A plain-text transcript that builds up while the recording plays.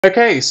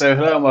Okay, so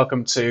hello and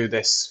welcome to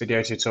this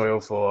video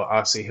tutorial for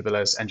RC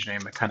Hibbeler's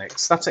Engineering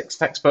Mechanics Statics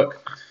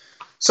textbook.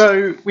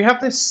 So we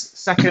have this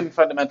second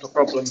fundamental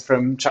problem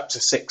from chapter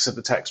 6 of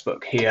the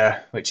textbook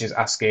here, which is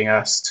asking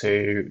us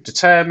to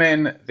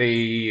determine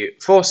the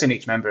force in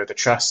each member of the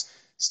truss,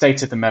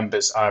 stated the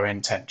members are in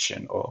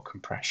tension or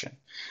compression.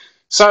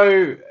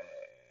 So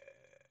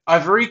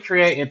I've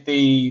recreated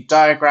the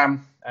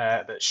diagram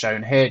that's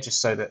shown here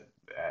just so that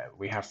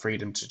we have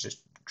freedom to just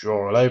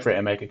draw all over it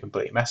and make a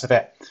complete mess of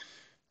it.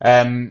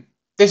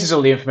 This is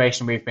all the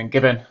information we've been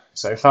given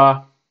so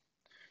far,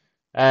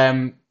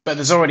 but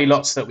there's already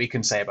lots that we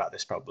can say about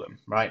this problem,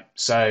 right?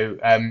 So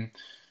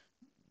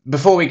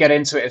before we get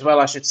into it as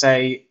well, I should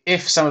say,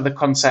 if some of the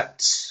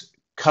concepts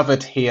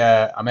covered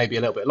here are maybe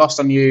a little bit lost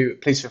on you,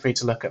 please feel free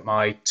to look at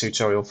my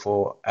tutorial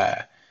for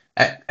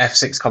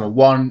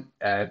F6-1,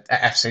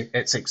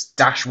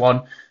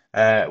 F6-1,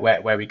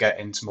 where we get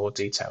into more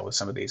detail with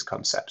some of these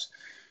concepts.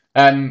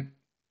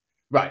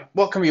 Right,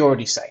 what can we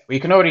already say? We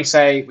can already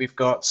say we've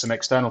got some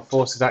external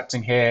forces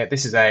acting here.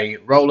 This is a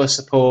roller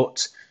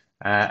support,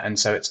 and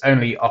so it's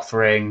only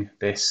offering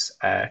this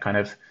kind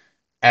of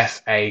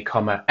FA,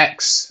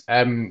 X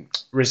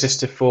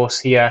resistive force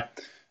here.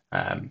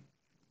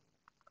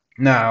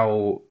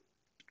 Now,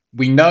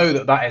 we know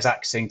that that is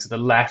acting to the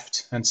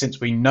left, and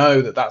since we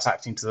know that that's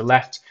acting to the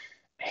left,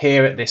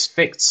 here at this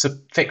fixed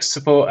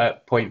support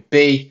at point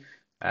B,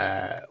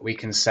 we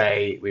can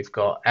say we've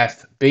got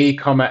FB,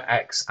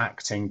 X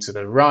acting to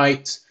the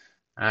right,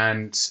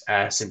 and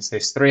since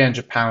this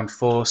 300-pound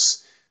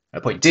force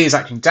at point D is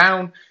acting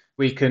down,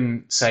 we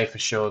can say for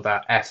sure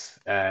that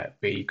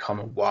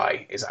FB,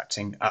 Y is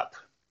acting up.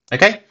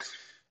 Okay,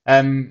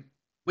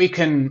 we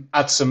can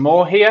add some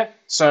more here.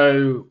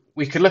 So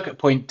we could look at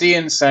point D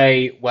and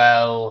say,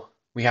 well,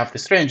 we have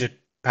this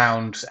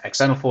 300-pound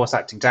external force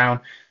acting down.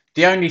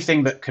 The only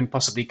thing that can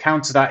possibly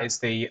counter that is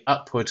the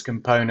upward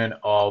component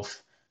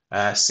of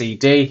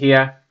CD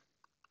here,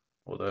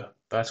 or the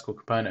vertical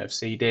component of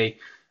CD.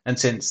 And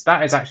since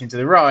that is acting to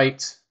the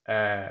right,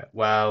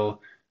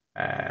 well,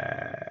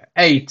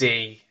 AD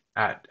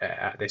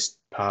at this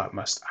part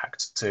must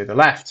act to the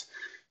left.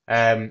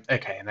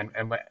 Okay,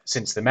 and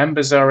since the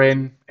members are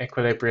in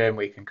equilibrium,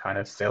 we can kind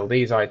of fill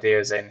these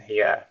ideas in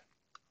here.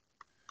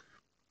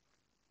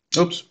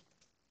 Oops.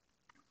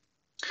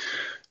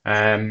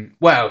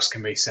 What else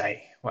can we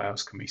say? What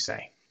else can we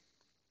say?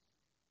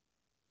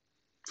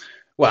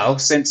 Well,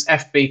 since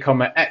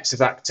FB, X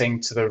is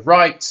acting to the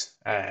right,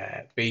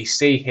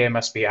 BC here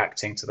must be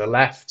acting to the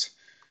left.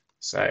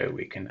 So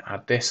we can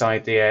add this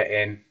idea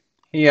in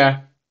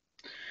here.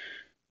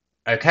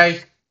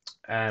 Okay,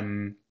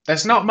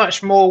 there's not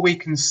much more we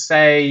can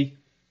say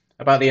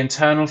about the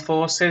internal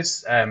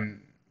forces.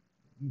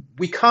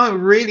 We can't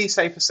really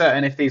say for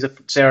certain if these are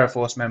zero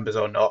force members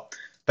or not.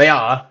 They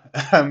are,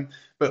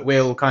 but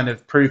we'll kind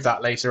of prove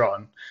that later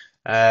on.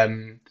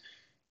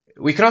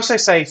 We can also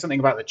say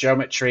something about the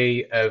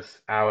geometry of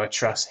our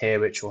truss here,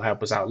 which will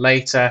help us out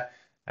later.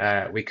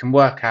 We can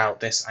work out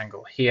this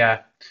angle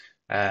here.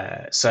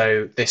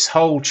 So this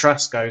whole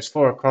truss goes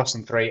 4 across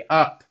and 3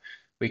 up.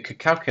 We could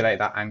calculate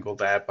that angle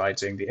there by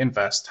doing the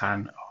inverse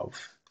tan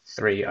of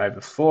 3 over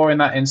 4 in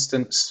that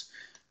instance,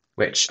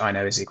 which I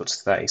know is equal to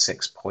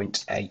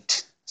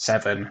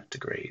 36.87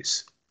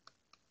 degrees.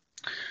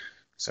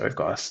 So we've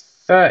got a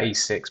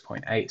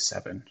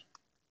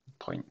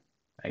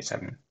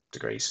 36.87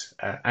 degrees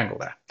angle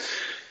there.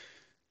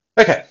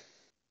 Okay,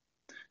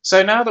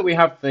 so now that we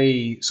have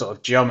the sort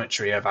of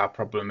geometry of our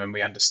problem and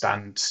we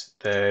understand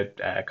the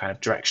kind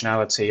of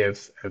directionality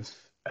of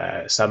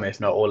some, if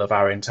not all, of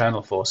our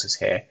internal forces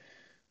here,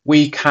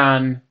 we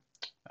can,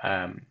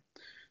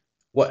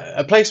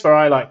 a place where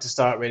I like to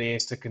start really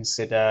is to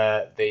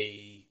consider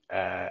the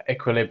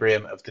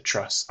equilibrium of the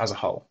truss as a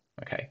whole.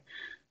 Okay,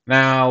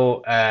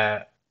 now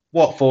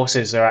what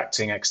forces are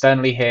acting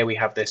externally here? We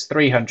have this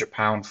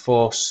 300-pound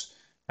force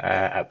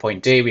at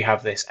point D. We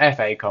have this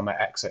FA,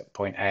 X at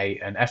point A,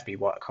 and FB,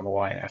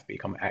 Y, and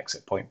FB, X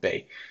at point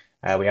B.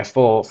 We have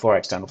four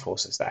external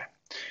forces there.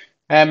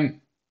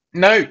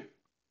 Note,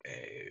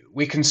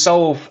 we can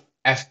solve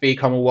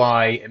FB,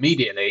 Y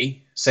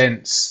immediately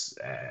since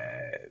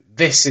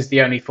this is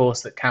the only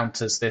force that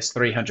counters this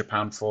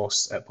 300-pound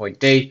force at point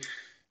D.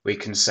 We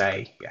can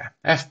say, yeah,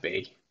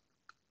 FB,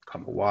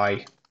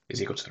 Y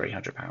is equal to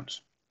 300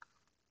 pounds.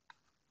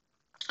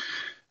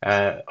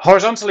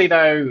 Horizontally,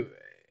 though,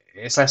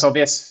 it's less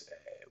obvious.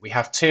 We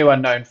have 2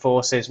 unknown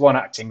forces, one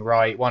acting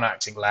right, one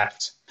acting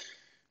left.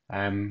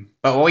 But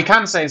what we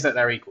can say is that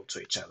they're equal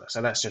to each other. So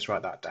let's just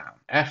write that down.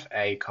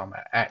 FA,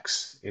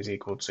 X is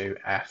equal to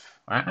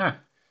FB,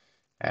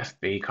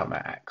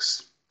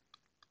 X.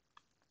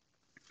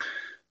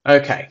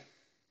 Okay.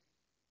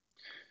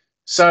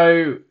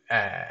 So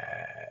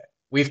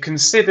we've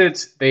considered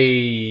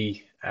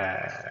the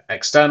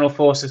external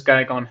forces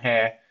going on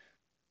here.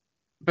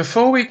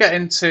 Before we get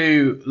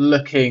into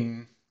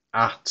looking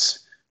at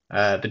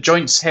the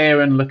joints here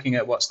and looking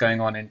at what's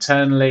going on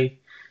internally,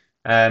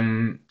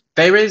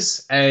 there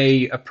is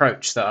an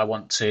approach that I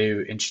want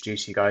to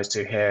introduce you guys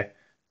to here,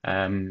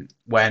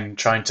 when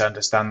trying to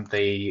understand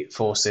the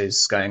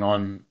forces going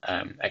on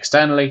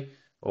externally,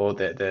 or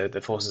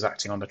the forces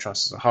acting on the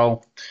truss as a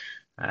whole.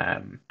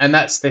 And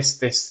that's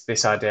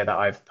this idea that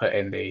I've put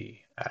in the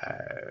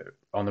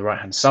on the right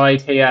hand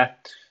side here,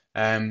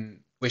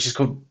 which is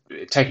called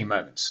taking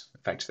moments.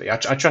 Effectively, I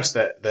trust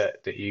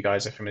that you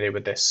guys are familiar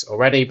with this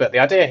already, but the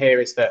idea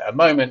here is that a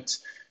moment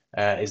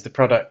is the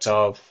product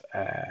of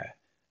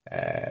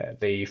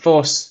the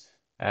force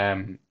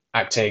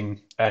acting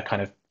a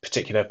kind of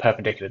particular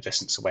perpendicular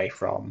distance away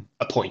from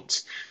a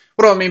point.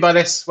 What do I mean by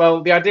this?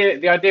 Well, the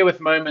idea with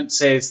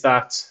moments is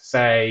that,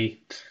 say,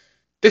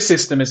 this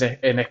system is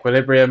in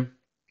equilibrium.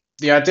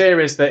 The idea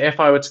is that if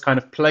I were to kind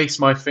of place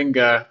my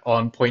finger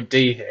on point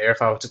D here,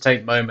 if I were to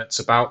take moments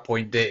about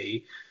point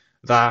D,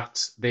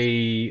 that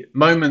the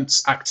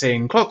moments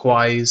acting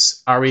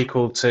clockwise are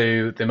equal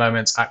to the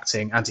moments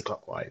acting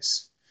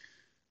anti-clockwise.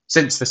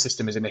 Since the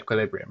system is in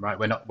equilibrium, right?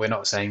 We're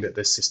not saying that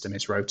this system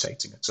is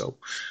rotating at all.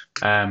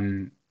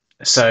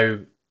 So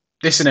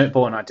this is an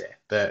important idea,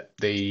 that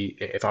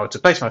if I were to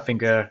place my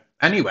finger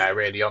anywhere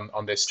really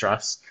on this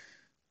truss,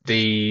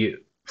 the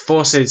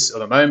forces or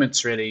the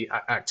moments really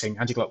acting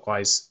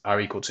anti-clockwise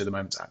are equal to the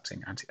moments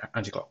acting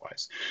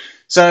anti-clockwise.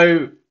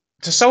 So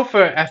to solve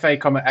for FA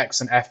comma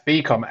X and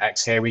FB comma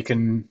X here, we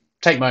can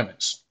take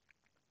moments.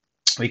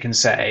 We can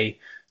say,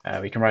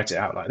 we can write it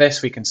out like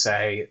this. We can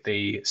say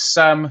the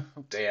sum,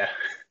 oh dear,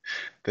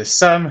 the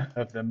sum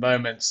of the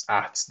moments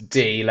at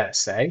D, let's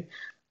say,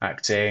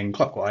 acting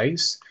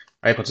clockwise,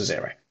 are equal to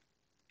 0.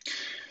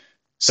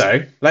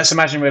 So let's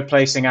imagine we're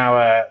placing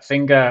our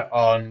finger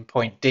on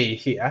point D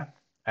here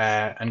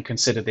and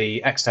consider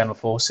the external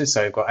forces.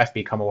 So we've got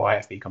FB comma Y,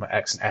 FB comma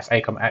X, and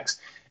FA comma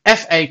X.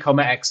 FA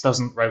comma X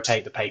doesn't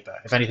rotate the paper.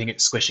 If anything,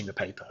 it's squishing the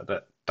paper,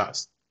 but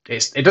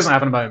it doesn't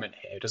have a moment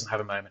here. It doesn't have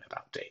a moment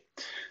about D.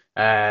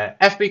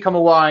 FB comma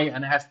Y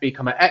and FB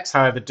comma X,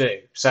 however,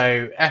 do.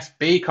 So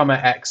FB comma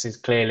X is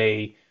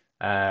clearly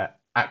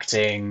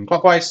acting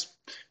clockwise,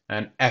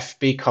 and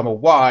FB comma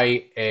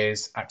Y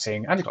is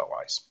acting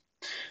anti-clockwise.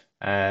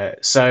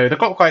 So the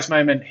clockwise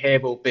moment here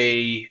will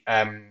be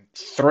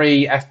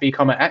 3 FB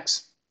comma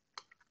X,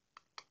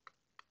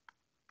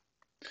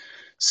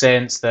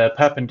 since the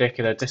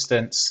perpendicular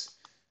distance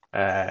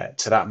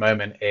to that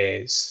moment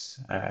is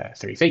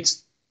 3 feet.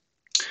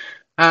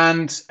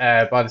 And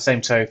by the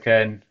same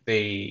token,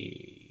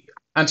 the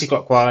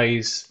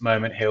anti-clockwise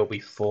moment here will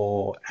be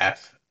 4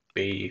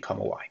 FB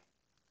comma Y.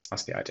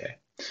 That's the idea.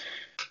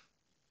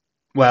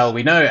 Well,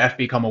 we know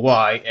FB comma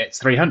Y, it's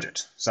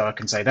 300. So I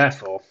can say,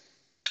 therefore,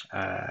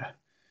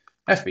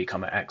 FB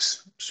comma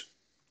X, oops,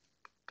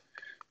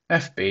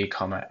 FB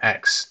comma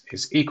X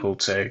is equal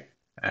to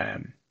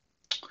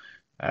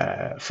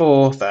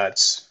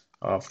 4/3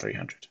 of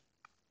 300,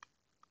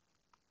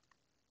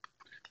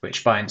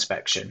 which by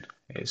inspection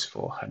is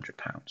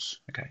 £400.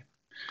 Okay,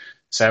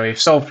 so we've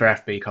solved for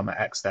FB comma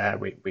X there.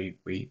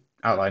 We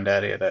outlined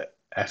earlier that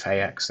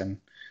FAX and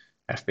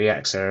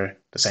FBX are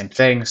the same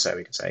thing, so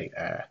we can say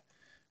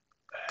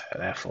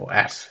therefore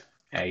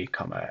FA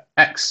comma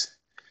X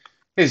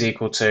is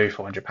equal to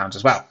 £400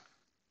 as well.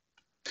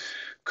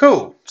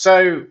 Cool,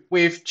 so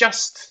we've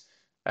just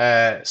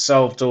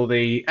solved all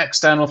the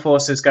external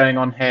forces going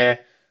on here.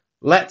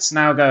 Let's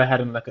now go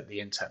ahead and look at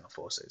the internal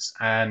forces.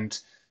 And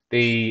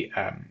the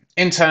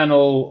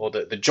internal, or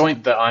the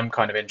joint that I'm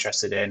kind of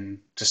interested in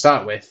to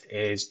start with,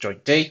 is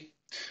joint D.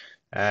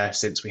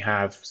 Since we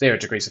have 0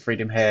 degrees of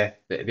freedom here,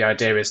 the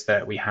idea is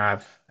that we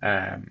have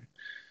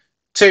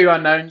 2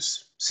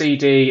 unknowns,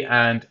 CD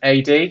and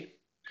AD.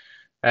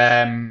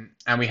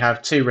 And we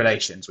have 2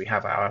 relations. We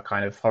have our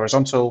kind of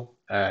horizontal,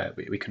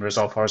 we can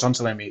resolve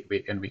horizontal, and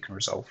we can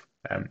resolve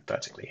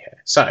vertically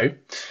here. So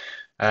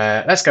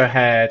let's go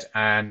ahead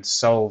and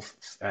solve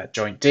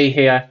joint D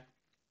here.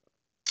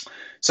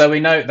 So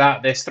we note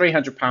that this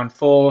 £300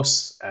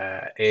 force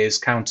is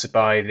countered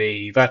by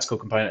the vertical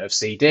component of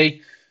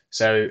CD.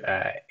 So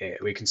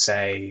we can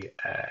say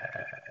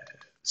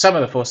sum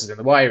of the forces in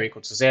the Y are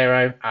equal to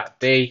 0 at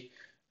D.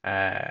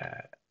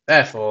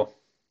 Therefore,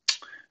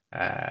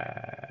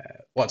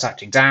 what's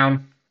acting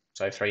down,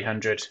 so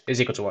 300,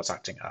 is equal to what's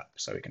acting up.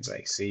 So we can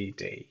say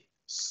CD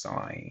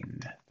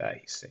sine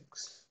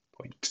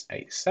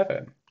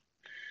 36.87.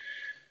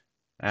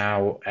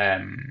 Now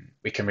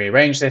we can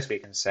rearrange this. We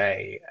can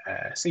say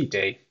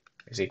CD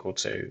is equal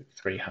to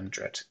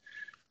 300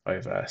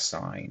 over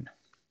sine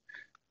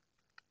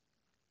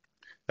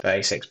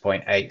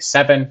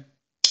 36.87,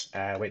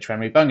 which when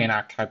we bung in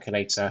our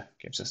calculator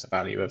gives us a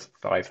value of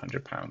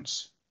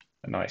 £500.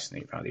 A nice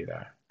neat value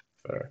there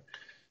for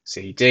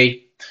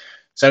CD.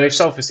 So we've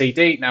solved for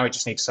CD, now we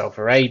just need to solve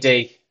for AD.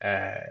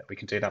 We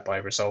can do that by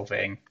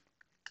resolving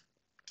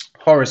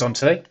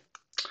horizontally.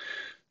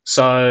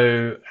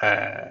 So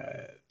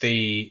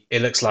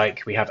it looks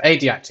like we have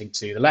AD acting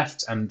to the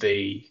left and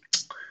the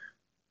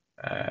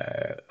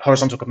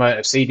horizontal component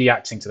of CD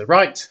acting to the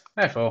right.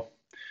 Therefore,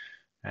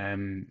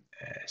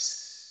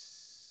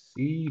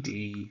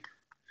 CD,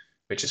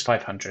 which is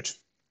 500, let's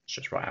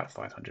just write out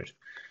 500.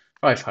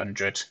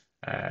 500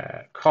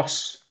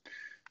 cos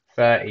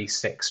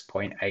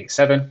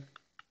 36.87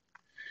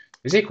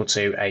 is equal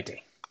to AD.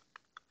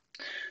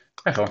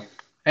 Therefore,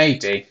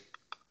 AD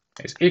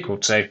is equal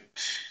to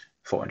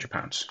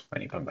 £400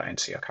 when you put that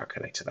into your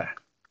calculator there.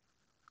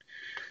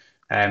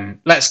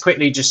 Let's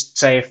quickly just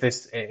say if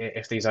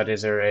these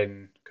ideas are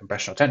in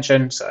compression or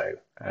tension. So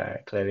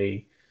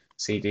clearly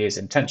CD is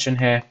in tension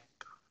here,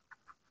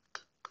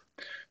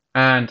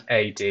 and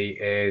AD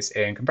is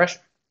in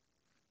compression.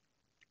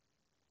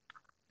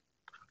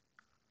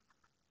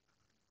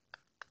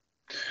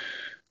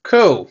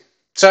 Cool.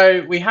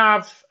 So we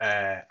have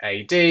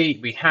AD,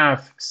 we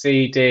have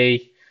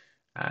CD.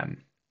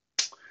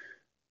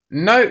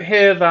 Note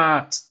here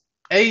that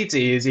AD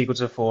is equal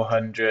to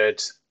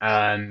 400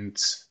 and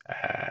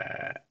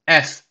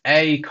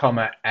FA,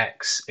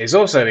 X is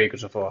also equal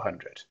to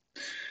 400.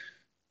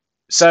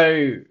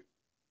 So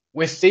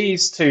with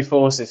these two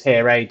forces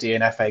here, AD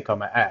and FA,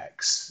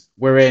 X,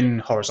 we're in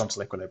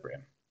horizontal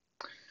equilibrium.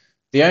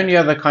 The only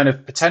other kind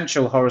of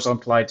potential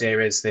horizontal idea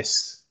is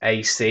this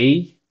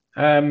AC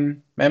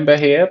member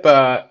here,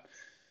 but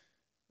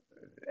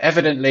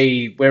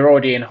evidently we're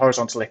already in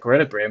horizontal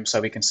equilibrium, so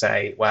we can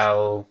say,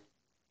 well,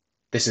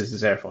 this is the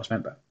zero force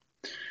member.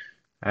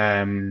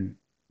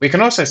 We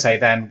can also say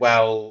then,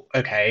 well,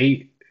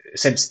 okay,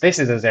 since this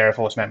is a zero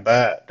force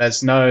member,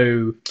 there's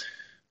no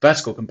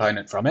vertical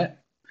component from it.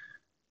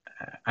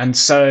 And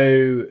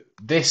so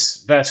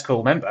this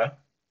vertical member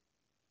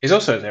is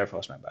also a zero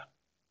force member.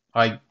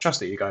 I trust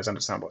that you guys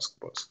understand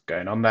what's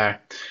going on there.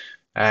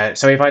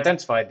 So we've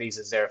identified these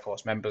as zero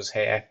force members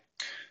here.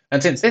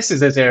 And since this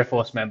is a zero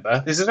force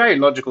member, this is a very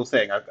logical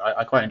thing.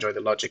 I quite enjoy the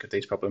logic of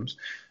these problems.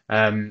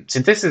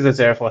 Since this is a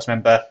zero force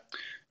member,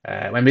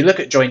 when we look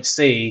at joint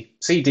C,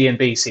 CD and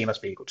BC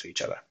must be equal to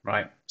each other,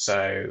 right?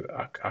 So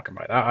I can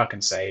write that. I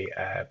can say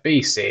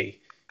BC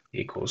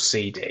equals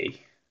CD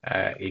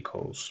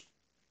equals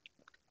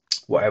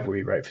whatever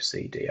we wrote for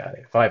CD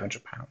earlier,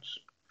 £500.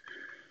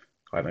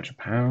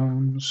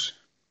 £500.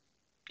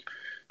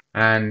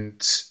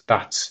 And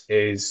that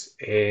is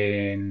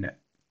in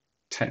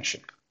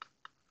tension.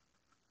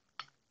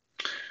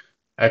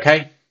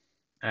 Okay,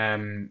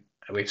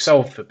 we've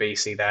solved for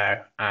BC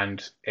there,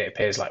 and it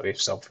appears like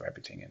we've solved for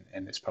everything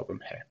in this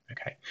problem here.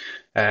 Okay,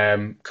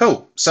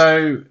 cool.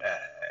 So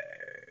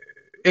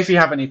if you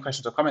have any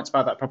questions or comments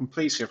about that problem,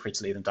 please feel free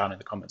to leave them down in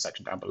the comment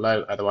section down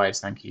below. Otherwise,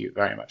 thank you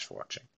very much for watching.